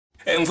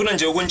ngifuna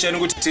nje ukuntshela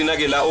ukuthi thina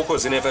ke la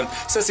ukhosini FM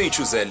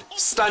sesiyichuzela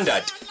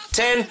standard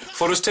 10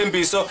 for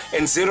uSthembiso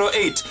and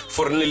 08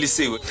 for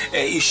Nelisiwe.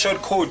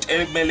 I-short code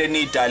ekumele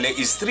nidale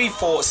is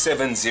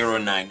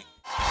 34709.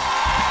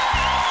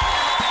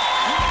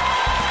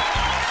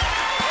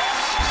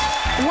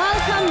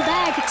 Welcome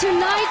back.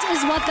 Tonight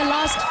is what the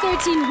last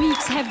 13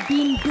 weeks have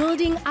been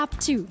building up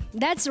to.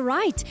 That's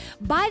right.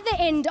 By the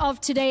end of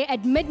today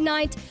at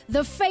midnight,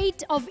 the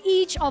fate of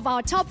each of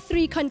our top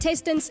 3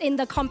 contestants in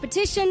the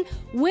competition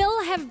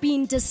will have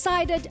been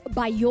decided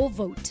by your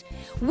vote.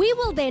 We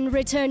will then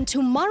return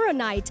tomorrow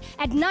night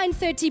at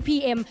 9:30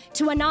 p.m.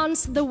 to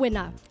announce the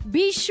winner.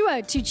 Be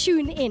sure to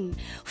tune in.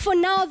 For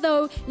now,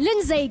 though,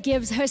 Lindsay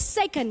gives her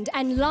second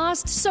and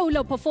last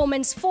solo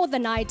performance for the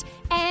night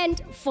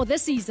and for the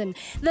season.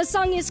 The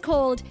song is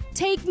called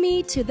Take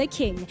Me to the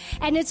King,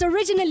 and it's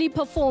originally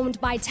performed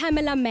by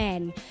Tamela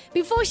Mann.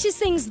 Before she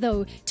sings,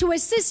 though, to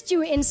assist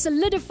you in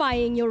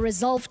solidifying your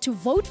resolve to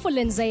vote for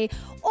Lindsay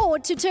or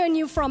to turn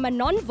you from a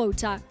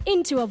non-voter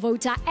into a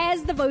voter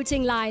as the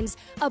voting lines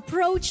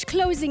approach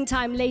closing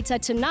time later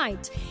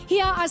tonight,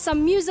 here are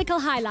some musical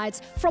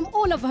highlights from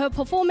all of her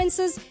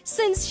performances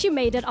since she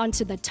made it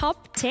onto the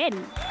top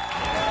 10.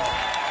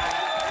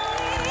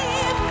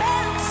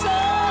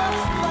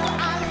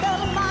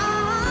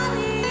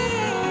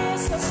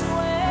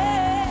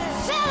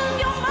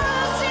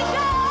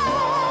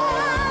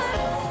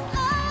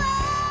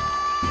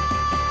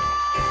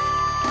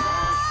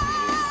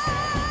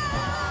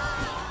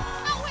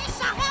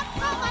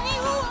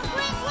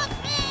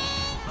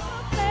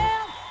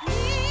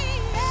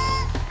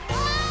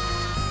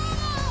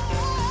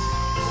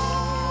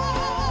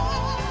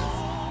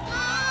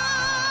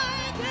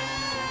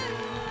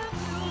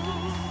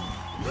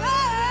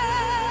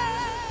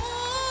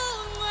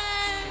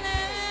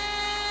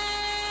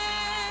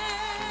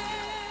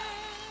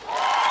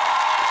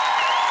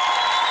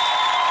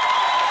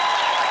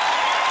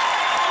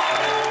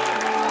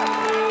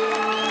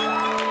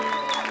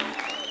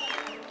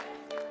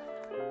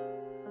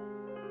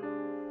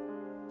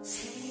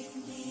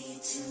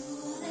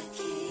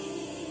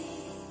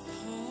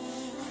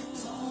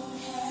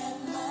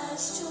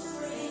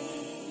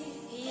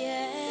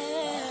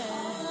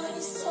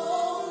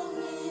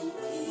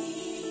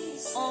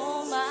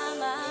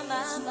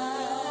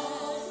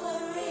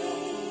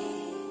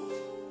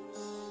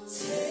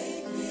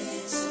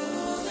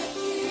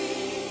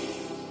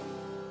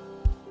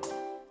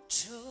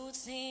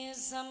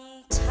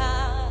 I'm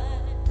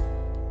tired,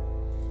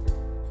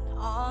 and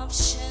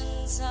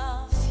options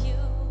are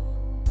few.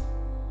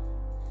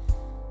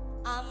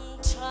 I'm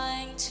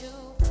trying to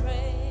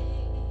pray,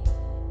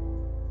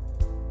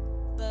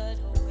 but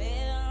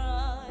where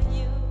are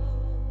you?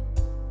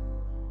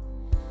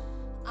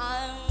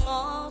 I'm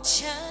all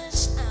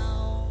churched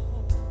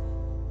out,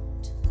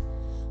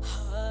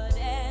 hurt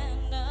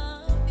and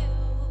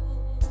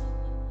abused.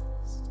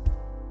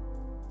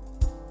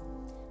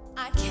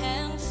 I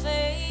can't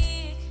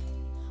fake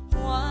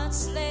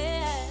what's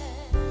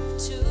left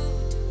to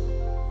do.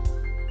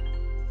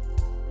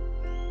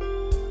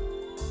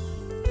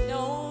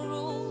 No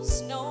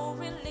rules, no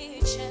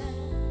religion.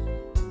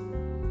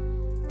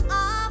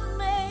 I've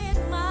made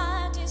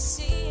my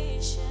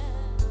decision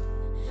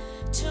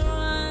to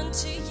run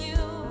to you,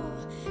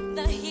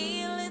 the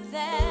healer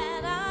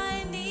that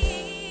I need.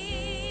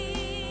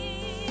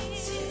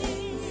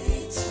 Take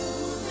me to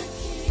the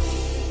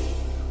King.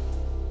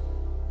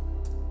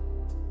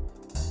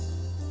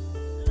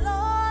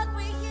 Lord,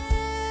 we're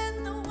in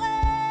the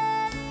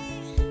way.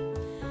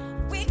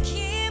 We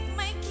keep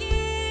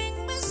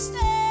making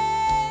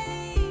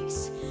mistakes.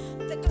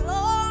 The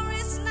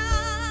glory's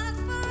not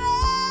for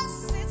us,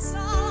 it's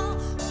all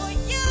for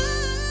you.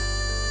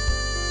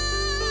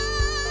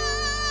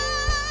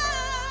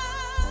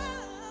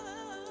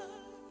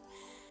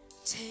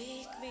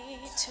 Take me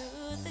to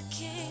the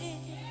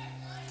King.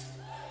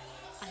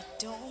 I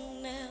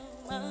don't have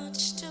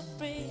much to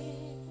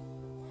bring.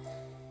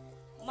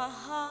 My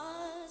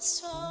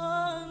heart's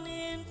torn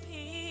in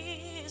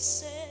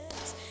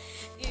pieces.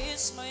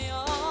 It's my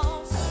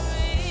offering.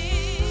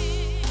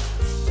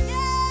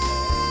 Yeah,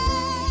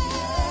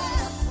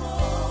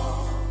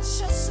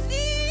 just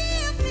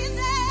leave me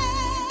there.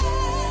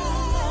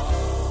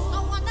 I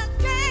wanna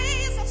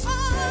gaze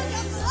upon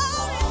your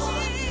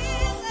glory,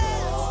 Jesus,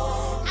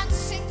 and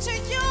sing to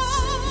you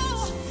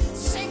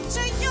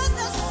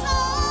the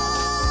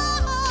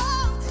song.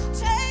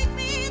 Take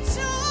me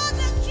to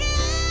the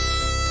King.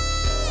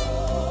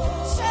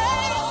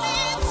 Take me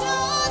to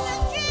the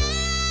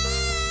King.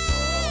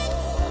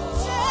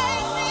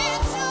 Take me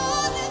to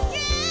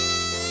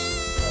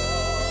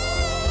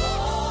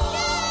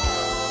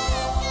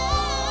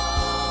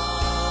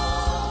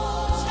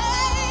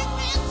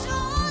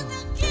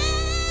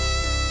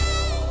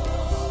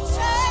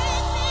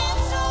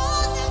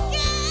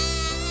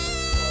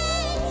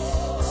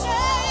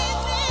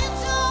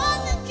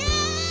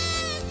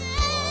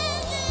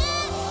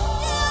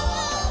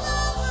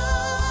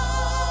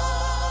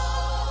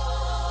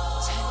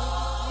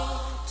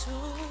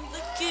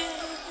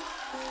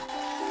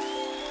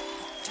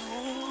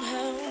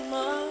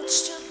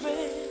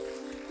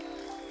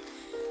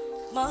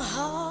my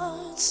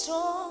heart's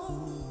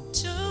torn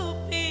to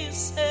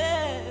pieces.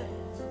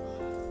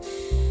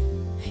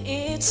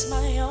 It's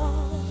my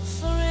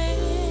offering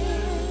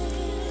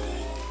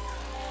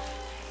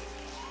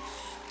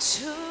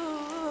to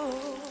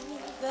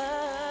the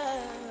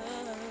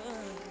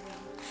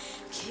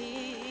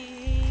King.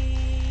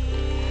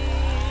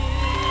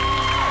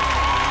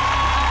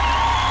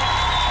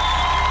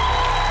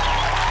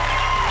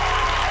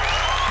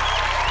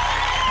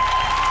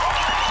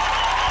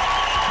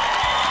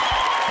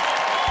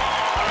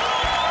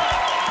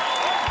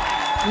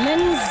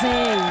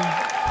 Lindsay.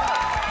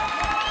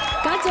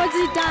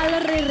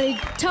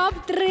 Top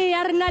 3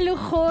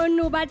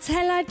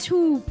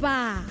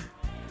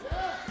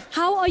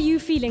 How are you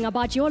feeling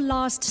about your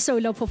last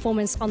solo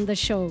performance on the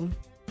show?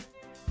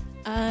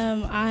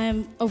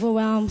 I'm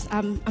overwhelmed.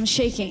 I'm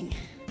shaking.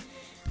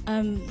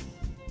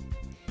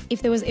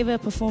 If there was ever a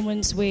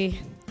performance where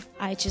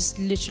I just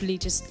literally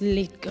just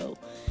let go,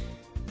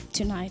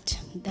 tonight,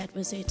 that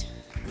was it.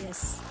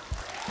 Yes.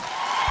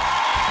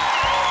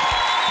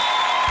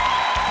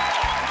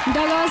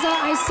 Ndagaza,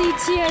 I see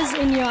tears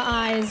in your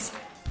eyes.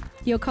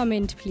 Your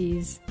comment,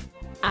 please.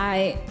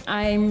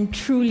 I'm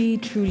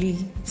truly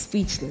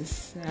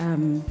speechless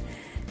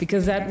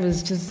because that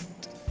was just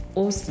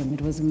awesome. It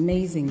was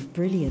amazing,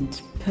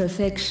 brilliant,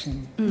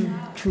 perfection.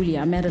 Truly,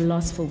 I'm at a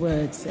loss for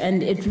words.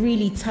 And it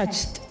really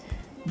touched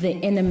the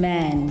inner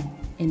man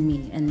in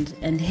me.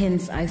 And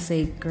hence I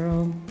say,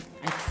 girl,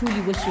 I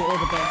truly wish you all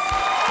the best.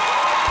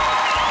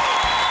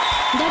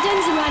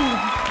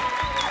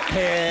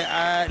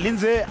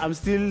 Lindsay, I'm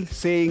still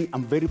saying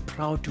I'm very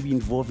proud to be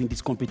involved in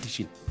this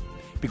competition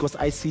because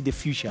I see the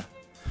future.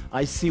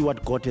 I see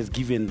what God has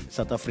given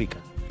South Africa.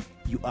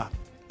 You are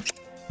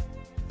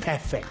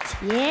perfect.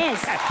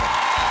 Yes.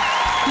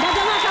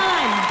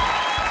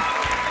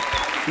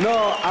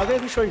 No, I'm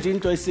going to show you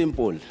into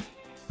simple.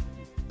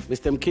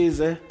 Mr.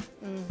 Mkhize,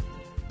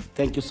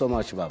 thank you so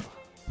much, Baba.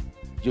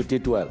 You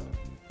did well.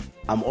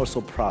 I'm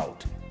also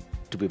proud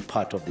to be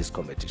part of this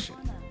competition.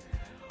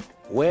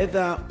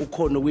 Whether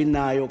ukhona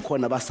winayo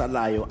khona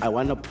basalayo, I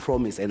want to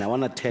promise and I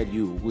want to tell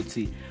you,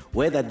 Uthi,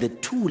 whether the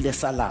two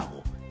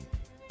lesalabo,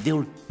 they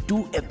will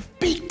do a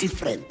big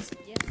difference.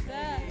 Yes,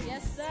 sir.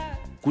 Yes, sir.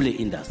 Kule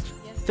industry.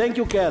 Yes, thank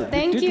you, Kel.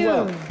 Thank you did you.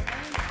 Well.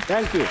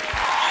 Thank you.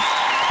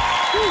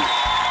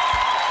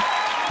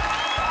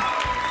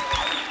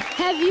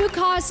 Have you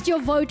cast your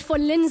vote for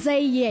Lindsay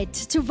yet?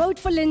 To vote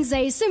for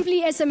Lindsay,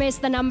 simply SMS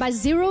the number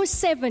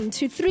 07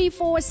 to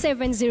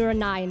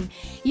 34709.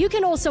 You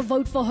can also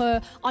vote for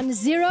her on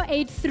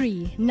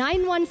 083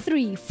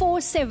 913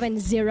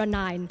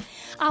 4709.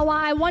 Our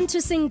I Want to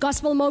Sing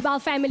Gospel Mobile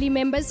family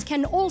members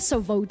can also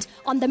vote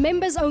on the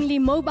members-only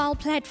mobile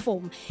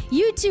platform.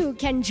 You too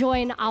can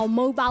join our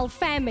mobile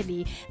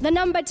family. The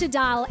number to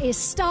dial is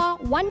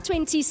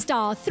 *120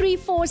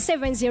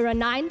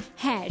 *34709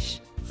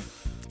 #.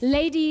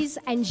 Ladies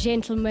and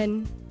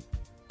gentlemen,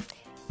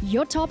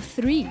 your top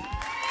 3.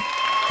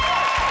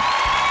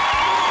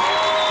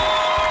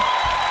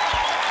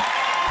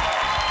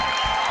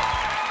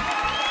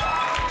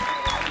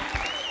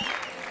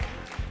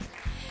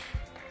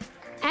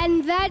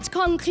 And that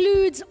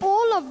concludes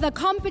all of the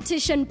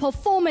competition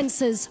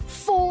performances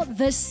for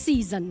this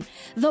season.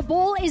 The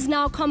ball is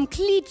now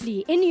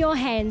completely in your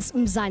hands,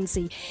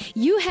 Mzansi.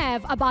 You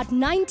have about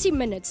 90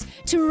 minutes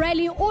to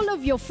rally all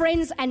of your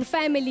friends and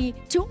family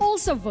to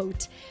also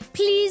vote.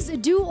 Please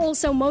do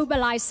also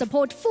mobilize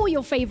support for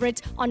your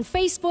favorite on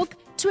Facebook,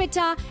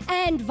 Twitter,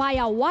 and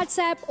via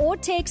WhatsApp or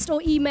text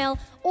or email,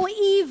 or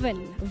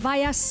even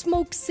via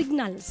smoke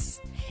signals.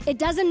 It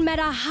doesn't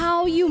matter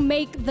how you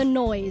make the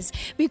noise,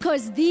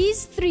 because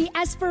these 3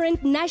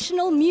 aspirant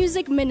national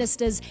music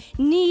ministers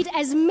need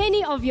as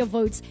many of your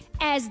votes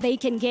as they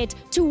can get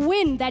to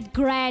win that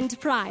grand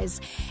prize.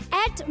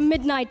 At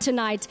midnight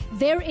tonight,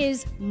 there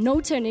is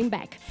no turning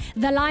back.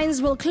 The lines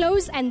will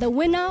close and the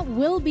winner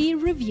will be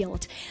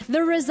revealed.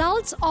 The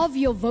results of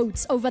your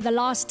votes over the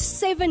last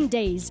 7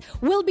 days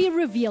will be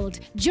revealed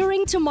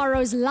during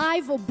tomorrow's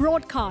live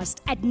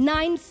broadcast at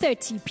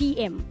 9:30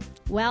 p.m.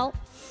 Well,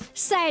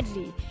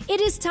 sadly,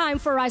 it is time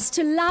for us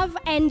to love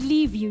and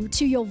leave you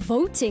to your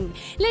voting.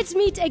 Let's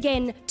meet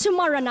again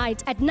tomorrow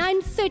night at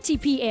 9:30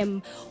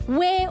 p.m.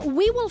 where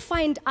we will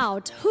find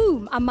out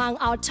whom among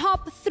our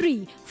top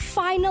 3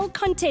 final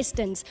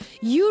contestants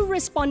you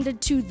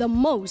responded to the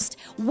most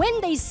when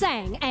they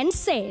sang and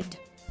said,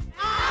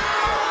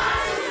 "I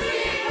want to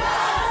sing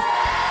gospel."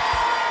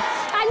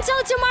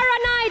 Until tomorrow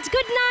night,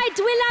 good night.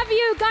 We love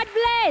you. God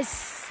bless.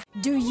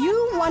 Do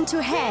you want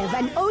to have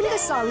and own the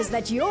songs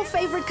that your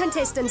favorite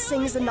contestant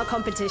sings in the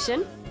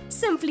competition?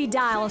 Simply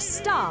dial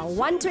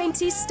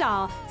 *120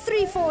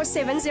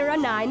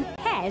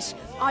 *34709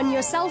 # on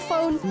your cell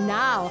phone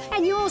now,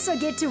 and you also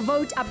get to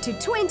vote up to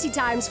 20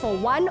 times for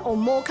one or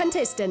more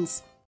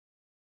contestants.